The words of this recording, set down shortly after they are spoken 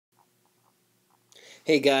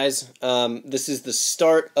Hey guys, this is the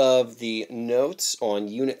start of the notes on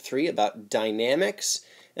Unit 3 about dynamics.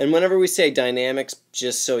 And whenever we say dynamics,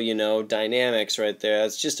 just so you know, dynamics right there,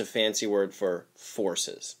 that's just a fancy word for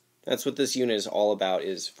forces. That's what this unit is all about,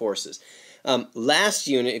 is forces. Last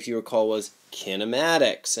unit, if you recall, was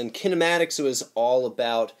kinematics. And kinematics was all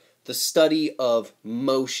about the study of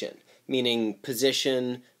motion, meaning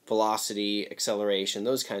position, velocity, acceleration,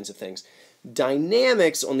 those kinds of things.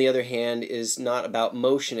 Dynamics, on the other hand, is not about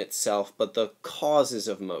motion itself, but the causes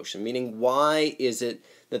of motion, meaning why is it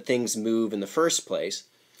that things move in the first place,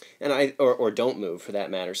 and or don't move for that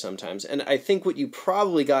matter sometimes. And I think what you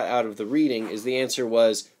probably got out of the reading is the answer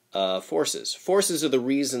was forces. Forces are the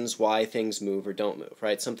reasons why things move or don't move,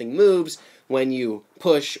 right? Something moves when you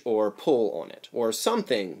push or pull on it, or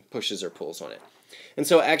something pushes or pulls on it. And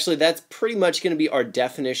so actually that's pretty much going to be our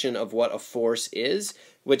definition of what a force is,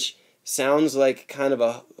 which sounds like kind of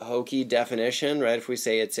a hokey definition, right? If we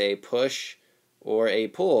say it's a push or a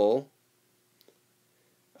pull,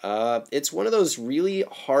 it's one of those really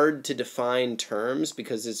hard to define terms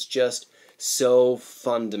because it's just so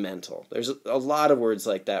fundamental. There's a lot of words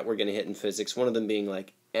like that we're going to hit in physics, one of them being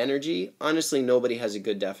like energy. Honestly, nobody has a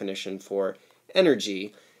good definition for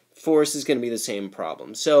energy. Force is going to be the same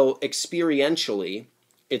problem. So experientially,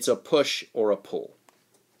 it's a push or a pull.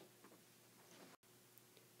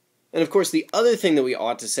 And of course, the other thing that we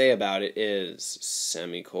ought to say about it is,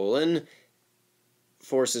 semicolon,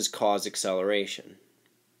 forces cause acceleration.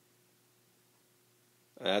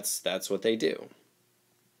 That's what they do.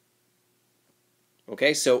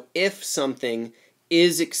 Okay, so if something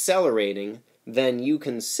is accelerating, then you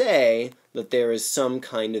can say that there is some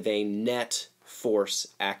kind of a net force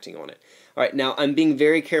acting on it. All right, now I'm being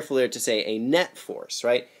very careful there to say a net force,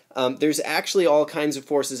 right? There's actually all kinds of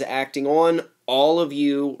forces acting on all of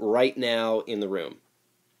you right now in the room.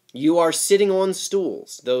 You are sitting on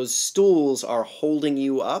stools. Those stools are holding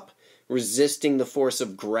you up, resisting the force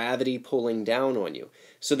of gravity pulling down on you.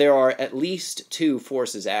 So there are at least two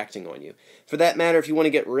forces acting on you. For that matter, if you want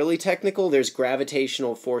to get really technical, there's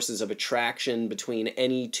gravitational forces of attraction between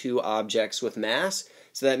any two objects with mass.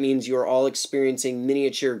 So that means you're all experiencing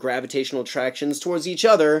miniature gravitational attractions towards each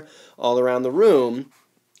other all around the room.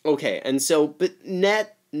 Okay, and so, but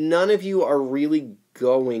none of you are really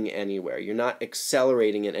going anywhere. You're not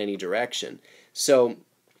accelerating in any direction. So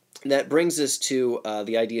that brings us to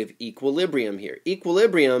the idea of equilibrium here.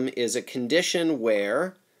 Equilibrium is a condition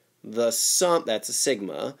where the sum, that's a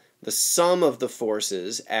sigma, the sum of the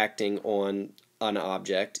forces acting on an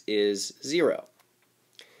object is zero.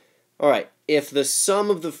 All right, if the sum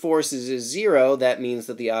of the forces is zero, that means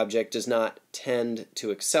that the object does not tend to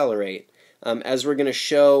accelerate. As we're going to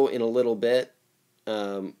show in a little bit,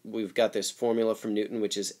 we've got this formula from Newton,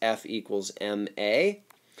 which is F equals ma.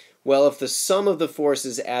 Well, if the sum of the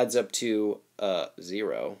forces adds up to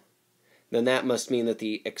 0, then that must mean that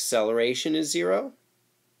the acceleration is 0.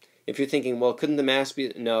 If you're thinking, well, couldn't the mass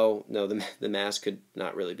be... No, the mass could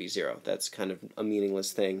not really be 0. That's kind of a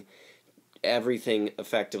meaningless thing. Everything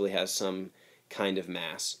effectively has some kind of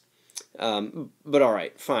mass. But all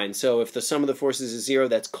right, fine. So if the sum of the forces is 0,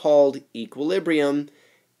 that's called equilibrium,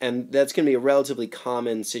 and that's going to be a relatively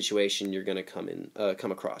common situation you're going to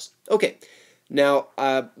come across. Okay, now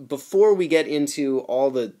before we get into all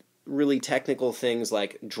the really technical things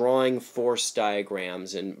like drawing force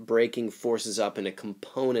diagrams and breaking forces up into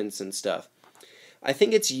components and stuff, I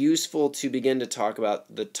think it's useful to begin to talk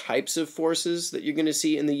about the types of forces that you're going to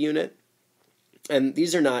see in the unit. And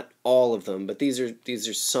these are not all of them, but these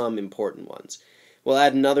are some important ones. We'll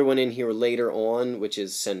add another one in here later on, which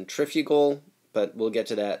is centrifugal, but we'll get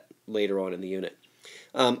to that later on in the unit.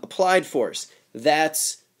 Applied force,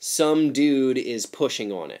 that's some dude is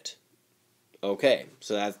pushing on it. Okay,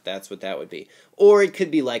 so that's what that would be. Or it could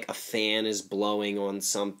be like a fan is blowing on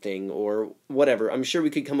something or whatever. I'm sure we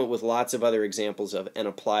could come up with lots of other examples of an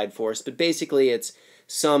applied force, but basically it's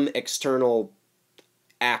some external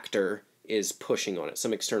actor is pushing on it,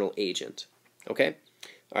 some external agent. Okay?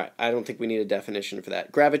 All right, I don't think we need a definition for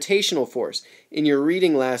that. Gravitational force. In your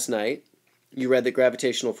reading last night, you read that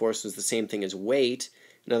gravitational force was the same thing as weight.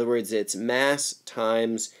 In other words, it's mass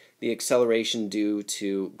times the acceleration due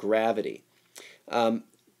to gravity.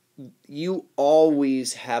 You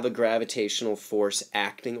always have a gravitational force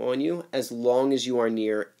acting on you as long as you are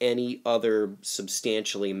near any other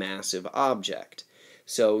substantially massive object.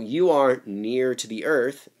 So you are near to the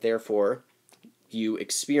Earth, therefore you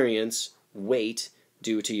experience weight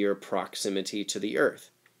due to your proximity to the Earth.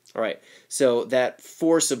 All right, so that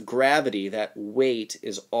force of gravity, that weight,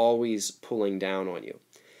 is always pulling down on you.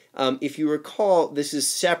 If you recall, this is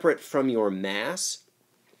separate from your mass.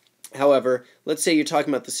 However, let's say you're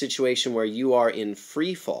talking about the situation where you are in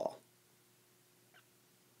free fall,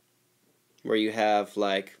 where you have,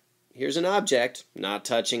 like, here's an object, not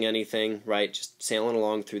touching anything, right, just sailing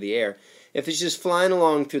along through the air. If it's just flying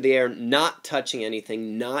along through the air, not touching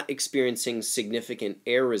anything, not experiencing significant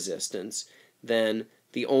air resistance, then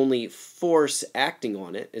the only force acting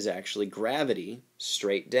on it is actually gravity,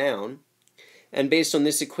 straight down. And based on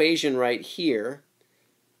this equation right here,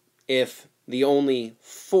 if the only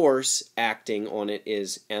force acting on it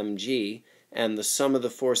is mg, and the sum of the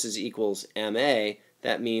forces equals ma,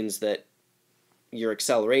 that means that your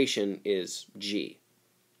acceleration is g.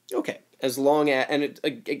 Okay, as long as, and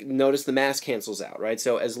notice the mass cancels out, right?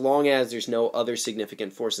 So as long as there's no other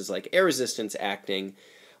significant forces like air resistance acting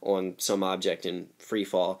on some object in free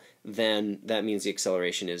fall, then that means the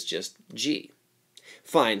acceleration is just g.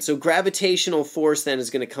 Fine, so gravitational force then is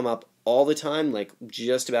going to come up all the time, like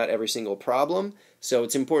just about every single problem. So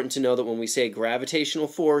it's important to know that when we say gravitational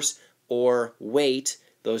force or weight,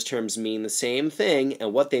 those terms mean the same thing,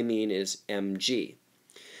 and what they mean is mg.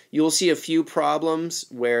 You'll see a few problems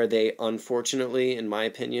where they, unfortunately, in my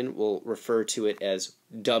opinion, will refer to it as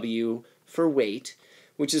W for weight,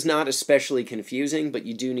 which is not especially confusing, but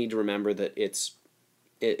you do need to remember that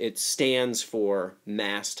it stands for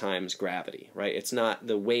mass times gravity, right? It's not,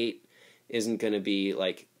 the weight isn't going to be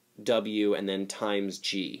like W and then times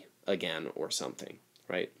G again or something,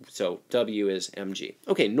 right? So W is mg.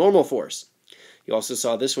 Okay, normal force. You also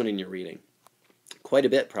saw this one in your reading. Quite a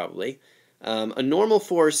bit, probably. A normal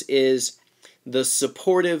force is the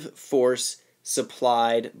supportive force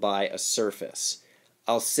supplied by a surface.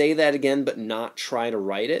 I'll say that again, but not try to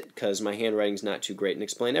write it, because my handwriting's not too great and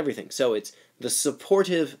explain everything. So it's the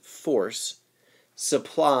supportive force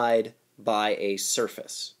supplied by a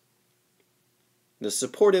surface. The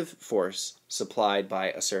supportive force supplied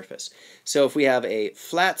by a surface. So if we have a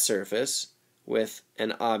flat surface with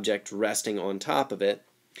an object resting on top of it,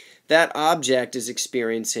 that object is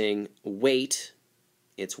experiencing weight,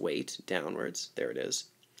 its weight downwards, there it is,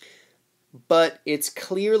 but it's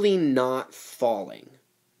clearly not falling.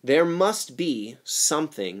 There must be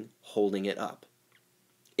something holding it up.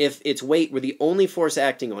 If its weight were the only force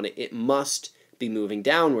acting on it, it must be moving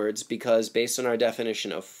downwards, because based on our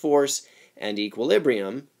definition of force and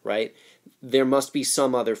equilibrium, right, there must be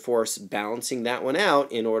some other force balancing that one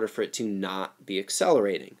out in order for it to not be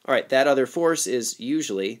accelerating. All right, that other force is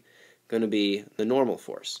usually going to be the normal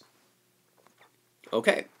force.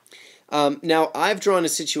 Okay. Now, I've drawn a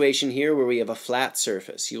situation here where we have a flat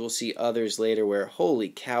surface. You will see others later where, holy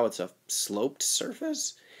cow, it's a sloped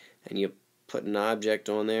surface, and you put an object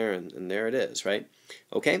on there, and there it is, right?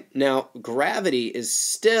 Okay, now gravity is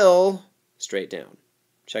still straight down.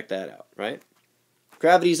 Check that out, right?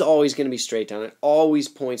 Gravity is always going to be straight down. It always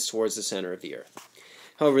points towards the center of the Earth.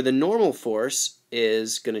 However, the normal force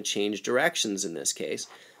is going to change directions in this case.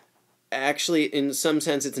 Actually, in some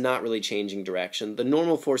sense, it's not really changing direction. The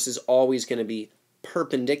normal force is always going to be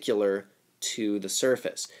perpendicular to the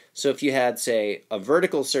surface. So if you had, say, a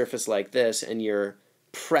vertical surface like this, and you're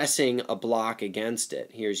pressing a block against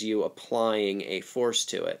it, here's you applying a force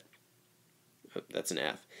to it. Oh, that's an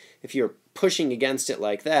F. If you're pushing against it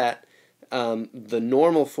like that, the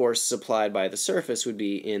normal force supplied by the surface would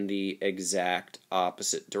be in the exact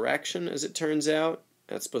opposite direction, as it turns out.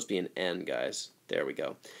 That's supposed to be an N, guys. There we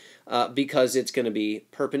go. Because it's going to be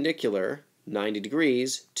perpendicular, 90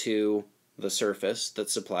 degrees, to the surface that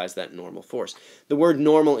supplies that normal force. The word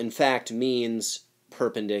normal, in fact, means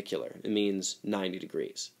perpendicular. It means 90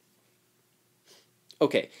 degrees.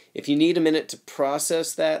 Okay, if you need a minute to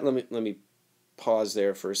process that, let me pause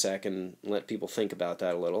there for a second and let people think about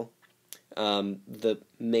that a little. The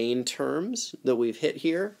main terms that we've hit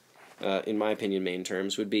here, in my opinion, main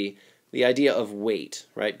terms, would be the idea of weight,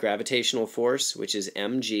 right? Gravitational force, which is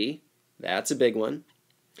mg, that's a big one.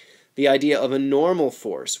 The idea of a normal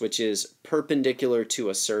force, which is perpendicular to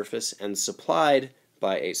a surface and supplied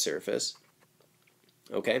by a surface.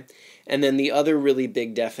 Okay? And then the other really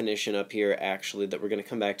big definition up here, actually, that we're going to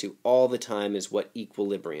come back to all the time is what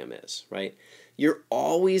equilibrium is, right? You're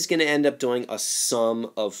always going to end up doing a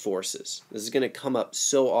sum of forces. This is going to come up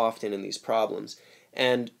so often in these problems.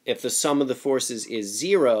 And if the sum of the forces is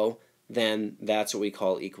 0, then that's what we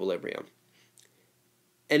call equilibrium.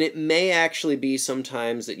 And it may actually be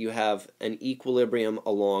sometimes that you have an equilibrium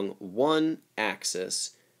along one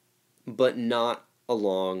axis, but not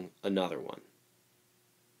along another one.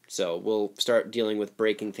 So we'll start dealing with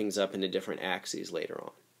breaking things up into different axes later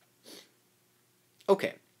on.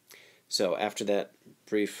 Okay, so after that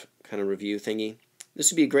brief kind of review thingy,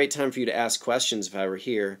 this would be a great time for you to ask questions if I were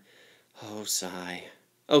here. Oh, sigh.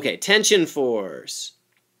 Okay, tension force.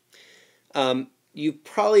 You're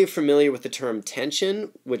probably familiar with the term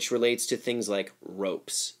tension, which relates to things like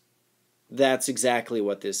ropes. That's exactly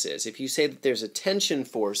what this is. If you say that there's a tension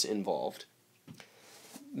force involved,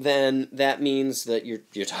 then that means that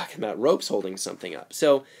you're talking about ropes holding something up.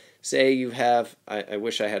 So say you have, I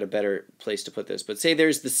wish I had a better place to put this, but say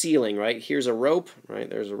there's the ceiling, right? Here's a rope, right?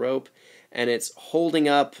 There's a rope, and it's holding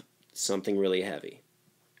up something really heavy.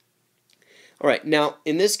 All right, now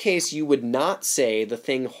in this case, you would not say the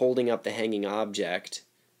thing holding up the hanging object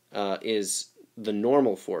is the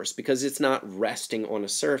normal force because it's not resting on a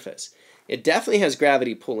surface. It definitely has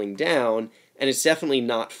gravity pulling down, and it's definitely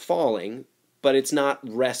not falling, but it's not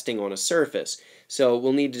resting on a surface. So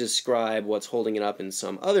we'll need to describe what's holding it up in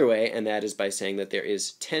some other way, and that is by saying that there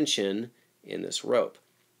is tension in this rope.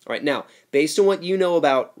 All right, now, based on what you know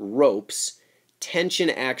about ropes, tension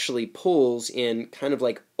actually pulls in kind of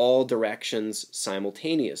like all directions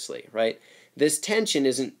simultaneously, right? This tension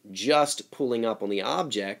isn't just pulling up on the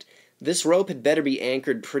object. This rope had better be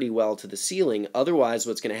anchored pretty well to the ceiling, otherwise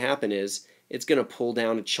what's going to happen is it's going to pull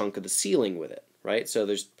down a chunk of the ceiling with it, right? So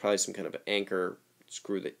there's probably some kind of anchor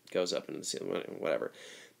screw that goes up into the ceiling, whatever.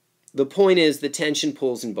 The point is the tension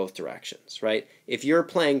pulls in both directions, right? If you're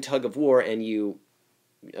playing tug of war and you,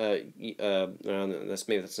 maybe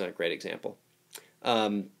that's not a great example.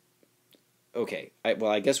 Okay,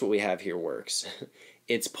 I guess what we have here works.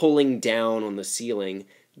 It's pulling down on the ceiling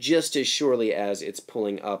just as surely as it's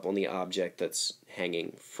pulling up on the object that's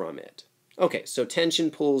hanging from it. Okay, so tension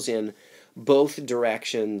pulls in both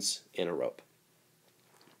directions in a rope.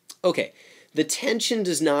 Okay, the tension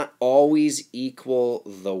does not always equal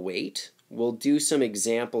the weight. We'll do some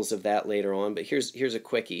examples of that later on, but here's a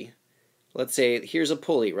quickie. Let's say here's a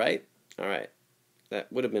pulley, right? All right,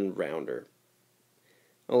 that would have been rounder.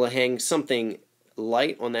 I'll hang something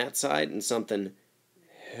light on that side and something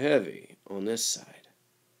heavy on this side.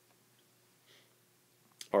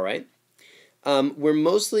 All right. We're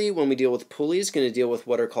mostly, when we deal with pulleys, going to deal with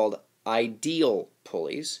what are called ideal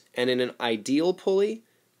pulleys. And in an ideal pulley,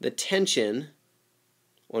 the tension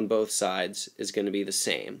on both sides is going to be the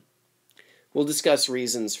same. We'll discuss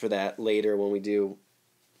reasons for that later when we do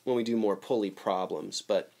more pulley problems.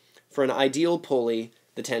 But for an ideal pulley,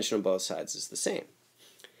 the tension on both sides is the same.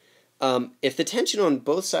 If the tension on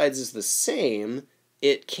both sides is the same,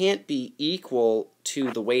 it can't be equal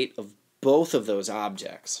to the weight of both of those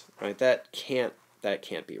objects, right? That can't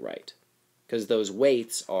be right, because those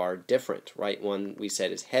weights are different, right? One we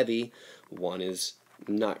said is heavy, one is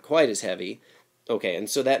not quite as heavy. Okay, and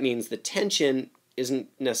so that means the tension isn't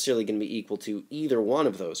necessarily going to be equal to either one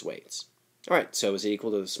of those weights. All right, so is it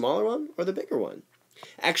equal to the smaller one or the bigger one?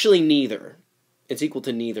 Actually, neither. It's equal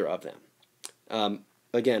to neither of them.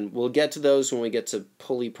 Again, we'll get to those when we get to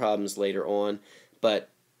pulley problems later on, but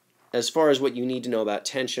as far as what you need to know about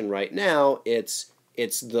tension right now, it's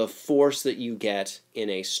the force that you get in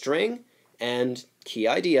a string, and key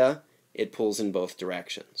idea, it pulls in both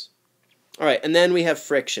directions. All right, and then we have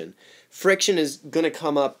friction. Friction is going to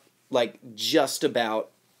come up like just about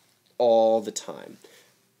all the time.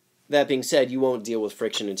 That being said, you won't deal with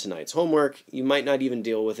friction in tonight's homework. You might not even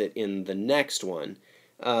deal with it in the next one.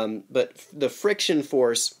 But the friction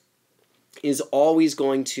force is always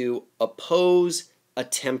going to oppose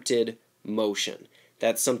attempted motion.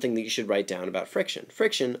 That's something that you should write down about friction.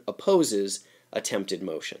 Friction opposes attempted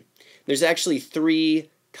motion. There's actually three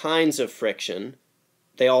kinds of friction.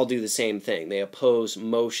 They all do the same thing. They oppose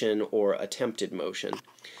motion or attempted motion.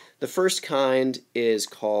 The first kind is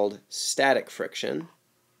called static friction.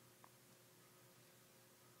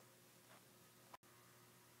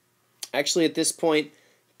 Actually, at this point,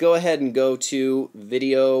 go ahead and go to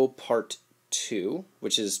video part 2,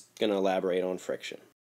 which is going to elaborate on friction.